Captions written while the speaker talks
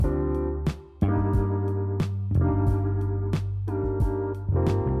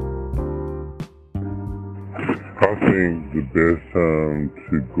think the best time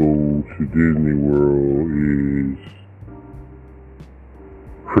to go to Disney World is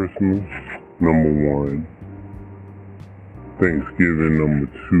Christmas, number one, Thanksgiving, number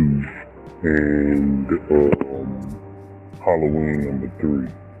two, and Halloween, number three.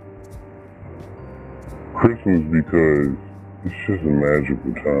 Christmas because it's just a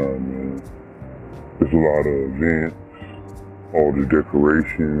magical time, man. There's a lot of events, all the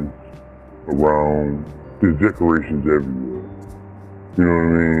decorations around. There's decorations everywhere. You know what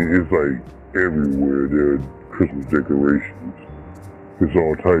I mean? It's like everywhere there are Christmas decorations. There's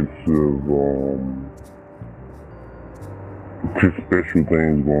all types of just special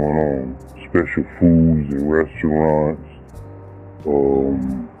things going on. Special foods and restaurants,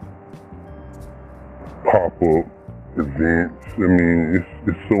 pop-up events. I mean,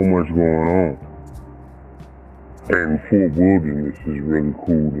 it's so much going on. And Fort Wilderness is really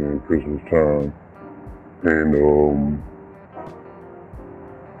cool during Christmas time. And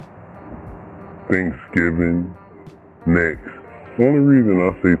Thanksgiving next. The only reason I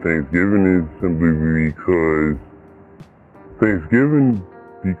say Thanksgiving is simply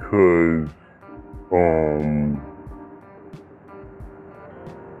because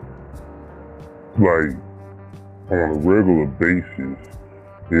like on a regular basis,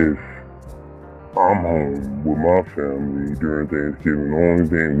 if I'm home with my family during Thanksgiving, the only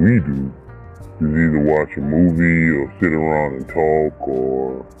thing we do is either watch a movie or sit around and talk,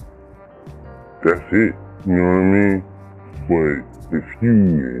 or that's it. You know what I mean? But if you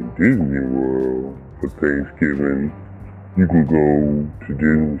in Disney World for Thanksgiving, you can go to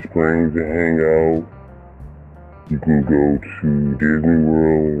Disney Springs and hang out. You can go to Disney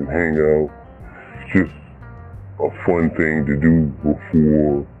World and hang out. It's just a fun thing to do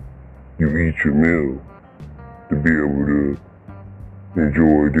before you eat your meal, to be able to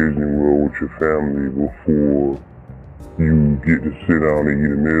enjoy Disney World with your family before you get to sit down and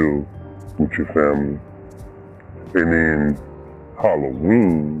eat a meal with your family. And then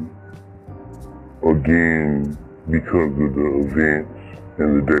Halloween, again, because of the events and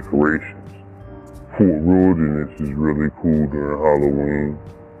the decorations. Fort Wilderness is really cool during Halloween,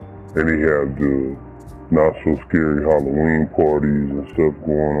 and they have the not so scary Halloween parties and stuff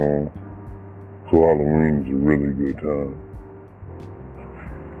going on. So Halloween is a really good time.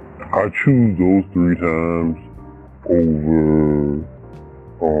 I choose those 3 times over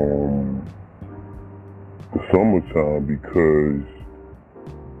the summertime because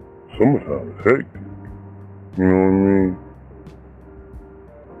summertime is hectic. You know what I mean?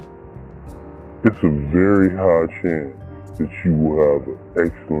 It's a very high chance that you will have an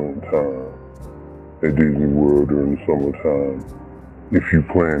excellent time at Disney World during the summertime if you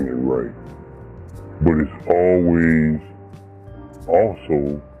plan it right. But it's always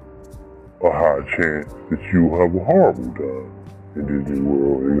also a high chance that you'll have a horrible time at Disney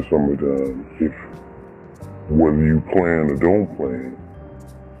World in the summertime, if whether you plan or don't plan,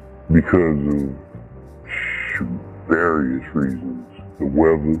 because of various reasons. The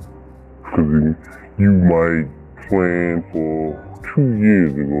weather, because you might plan for 2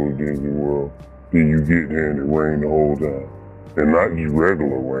 years to go to Disney World, then you get there and it rained the whole time. And not just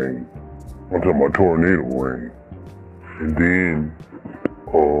regular rain, I'm talking about tornado rain. And then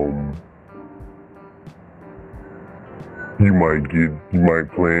you might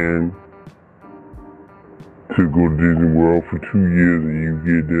plan to go to Disney World for 2 years, and you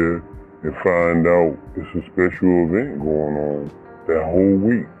get there and find out it's a special event going on that whole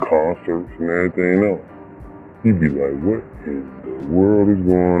week, concerts and everything else. You'd be like, what in the world is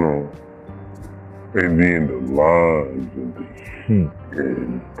going on? And then the lines and the heat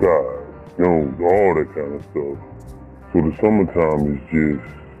and God knows, all that kind of stuff. So the summertime is just,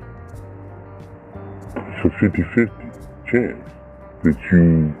 it's a 50-50 chance that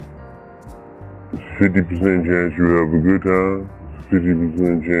it's 50% chance you'll have a good time,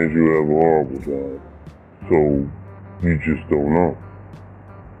 50% chance you'll have a horrible time. So you just don't know.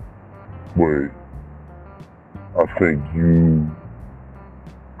 But I think you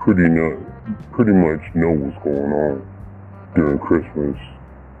pretty much know what's going on during Christmas,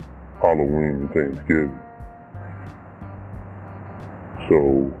 Halloween, and Thanksgiving. So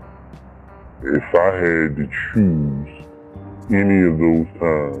if I had to choose any of those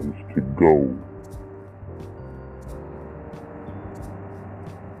times to go,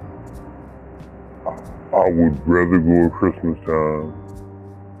 I would rather go at Christmas time,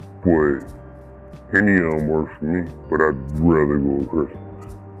 but any of them work for me, but I'd rather go at Christmas.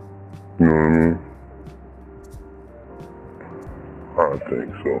 You know what I mean? I think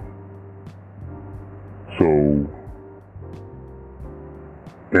so. So,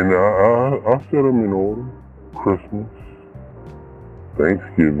 and I set them in order. Christmas,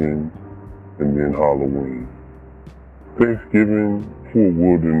 Thanksgiving, and then Halloween. Thanksgiving, Fort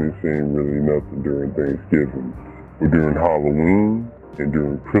Wilderness ain't really nothing during Thanksgiving. But during Halloween and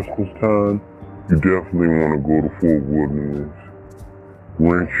during Christmas time, you definitely want to go to Fort Wilderness,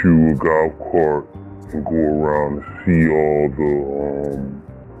 rent you a golf cart, and go around and see all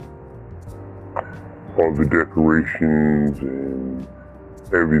the decorations and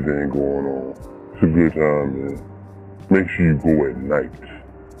everything going on. It's a good time, man. Make sure you go at night.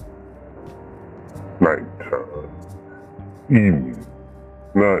 Nighttime. Evening.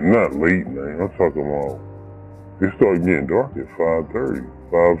 Not late night. I'm talking about it starts getting dark at 5:30,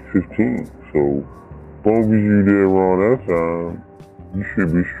 5:15. So as long as you there around that time, you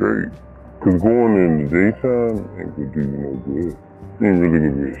should be straight. Cause going in the daytime ain't gonna do you no good. You ain't really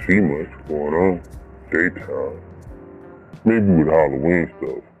gonna be able to see much going on daytime. Maybe with Halloween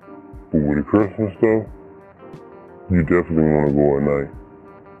stuff. But with the Christmas stuff, you definitely wanna go at night.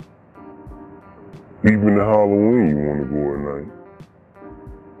 Even the Halloween you wanna go at night.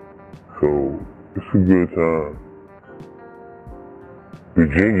 So it's a good time. The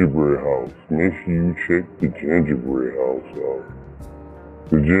gingerbread house. Make sure you check the gingerbread house out.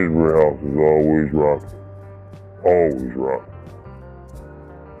 The gingerbread house is always rocking. Always rocking.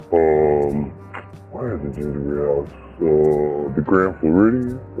 Where is the gingerbread house? The Grand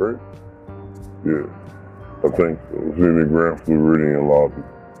Floridian, right? Yeah, I think so. It's in the Grand Floridian lobby.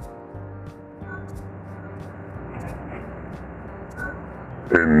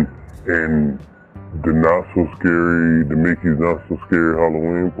 And the Mickey's Not So Scary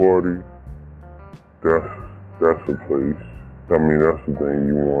Halloween party, that's a place. I mean, that's the thing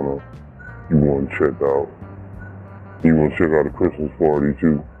you wanna check out. You wanna check out the Christmas party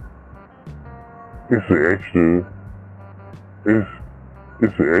too. It's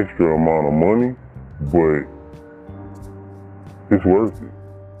an extra amount of money, but it's worth it.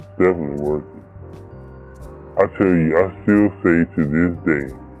 It's definitely worth it. I tell you, I still say to this day,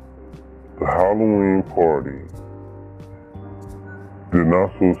 the Halloween party, the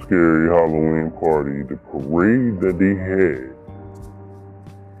Not So Scary Halloween party, the parade that they had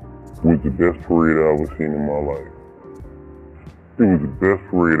was the best parade I ever seen in my life. It was the best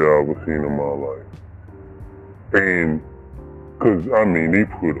parade I ever seen in my life. And, cause I mean, they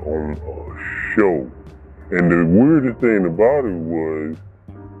put on a show. And the weirdest thing about it was,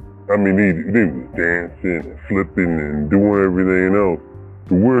 I mean, they was dancing and flipping and doing everything else.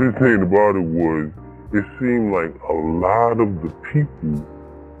 The weirdest thing about it was, it seemed like a lot of the people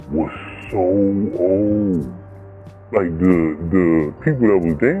were so old. Like the people that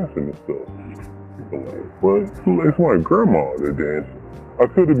was dancing and stuff. But it's my grandma that danced. I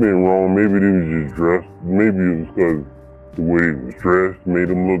could have been wrong. Maybe they was just dressed. Maybe it was because the way they was dressed made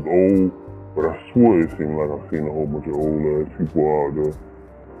them look old. But I swear it seemed like I've seen a whole bunch of old ass people out there.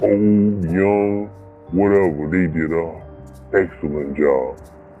 Old, young, whatever. They did an excellent job.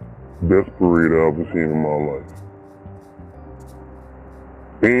 Best parade I've ever seen in my life.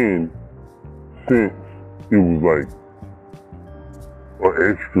 And since it was like an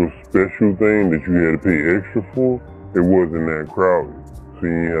extra special thing that you had to pay extra for, it wasn't that crowded. So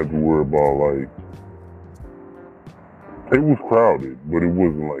you didn't have to worry about like, it was crowded, but it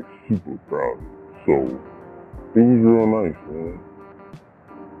wasn't like super crowded. So it was real nice, man.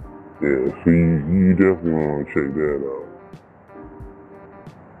 Yeah, so you definitely want to check that out.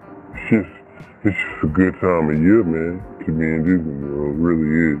 It's just a good time of year, man, to be in Disney World. It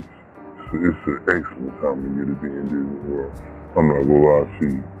really is. It's an excellent time of year to be in Disney World. I'm not gonna lie to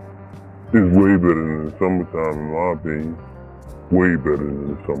you. It's way better than the summertime, in my opinion. Way better than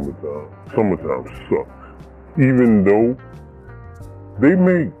the summertime. Summertime sucks. Even though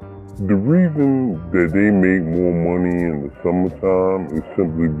the reason that they make more money in the summertime is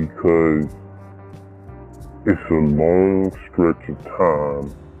simply because it's a long stretch of time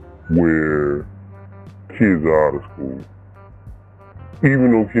where kids are out of school.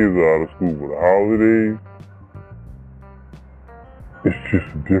 Even though kids are out of school for the holidays, it's just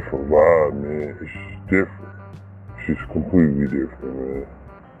a different vibe, man. It's just different. It's just completely different, man.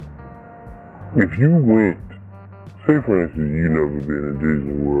 If you went, say for instance, you never been in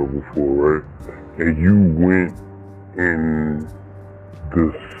Disney World before, right? And you went in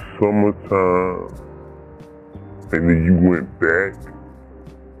the summertime, and then you went back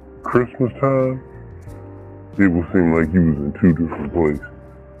Christmas time, it would seem like you was in two different places.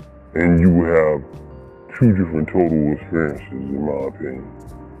 And you would have two different total experiences, in my opinion.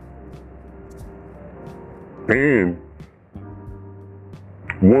 And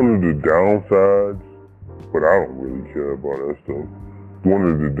one of the downsides, but I don't really care about that stuff. One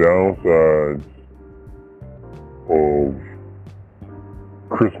of the downsides of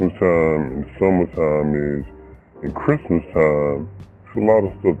Christmas time and summertime is, in Christmas time, a lot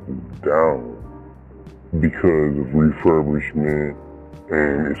of stuff is down because of refurbishment,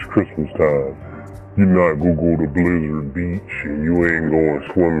 and it's Christmas time. You're not gonna go to Blizzard Beach and you ain't going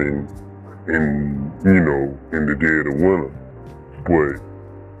swimming in the dead of winter. But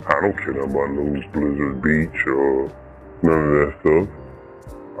I don't care about no Blizzard Beach or none of that stuff.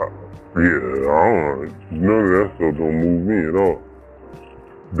 None of that stuff don't move me at all.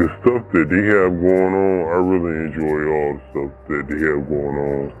 The stuff that they have going on, I really enjoy all the stuff that they have going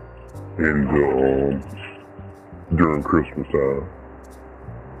on during Christmas time.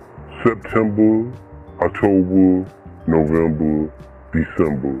 September, October, November,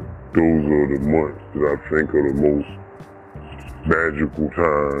 December. Those are the months that I think are the most magical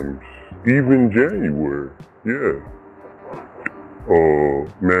times. Even January, yeah.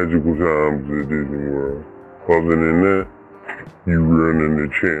 Magical times at Disney World. Other than that, you running the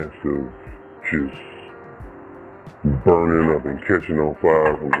chance of just burning up and catching on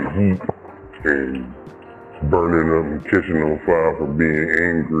fire from the heat, and burning up and catching on fire from being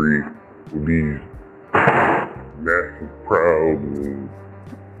angry with these massive crowds and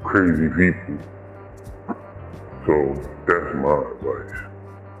crazy people. So that's my advice.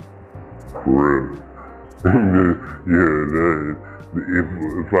 For real.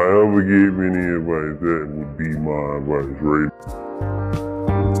 If I ever gave any advice, that would be my advice right